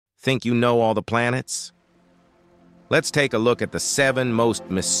Think you know all the planets? Let's take a look at the 7 most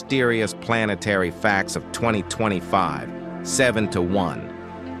mysterious planetary facts of 2025, 7 to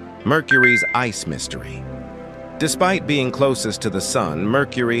 1. Mercury's ice mystery. Despite being closest to the Sun,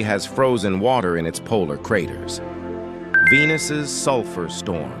 Mercury has frozen water in its polar craters. Venus's sulfur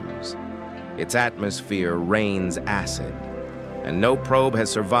storms. Its atmosphere rains acid, and no probe has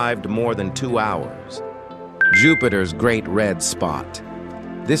survived more than 2 hours. Jupiter's great red spot.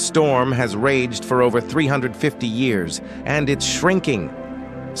 This storm has raged for over 350 years, and it's shrinking.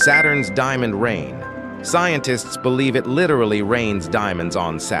 Saturn's diamond rain. Scientists believe it literally rains diamonds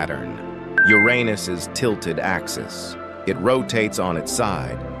on Saturn. Uranus's tilted axis. It rotates on its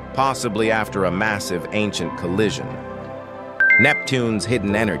side, possibly after a massive ancient collision. Neptune's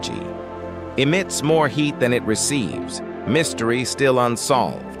hidden energy. Emits more heat than it receives. Mystery still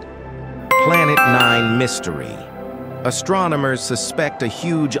unsolved. Planet 9 mystery. Astronomers suspect a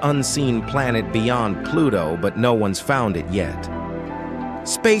huge unseen planet beyond Pluto, but no one's found it yet.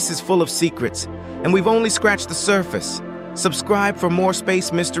 Space is full of secrets, and we've only scratched the surface. Subscribe for more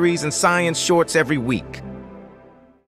space mysteries and science shorts every week.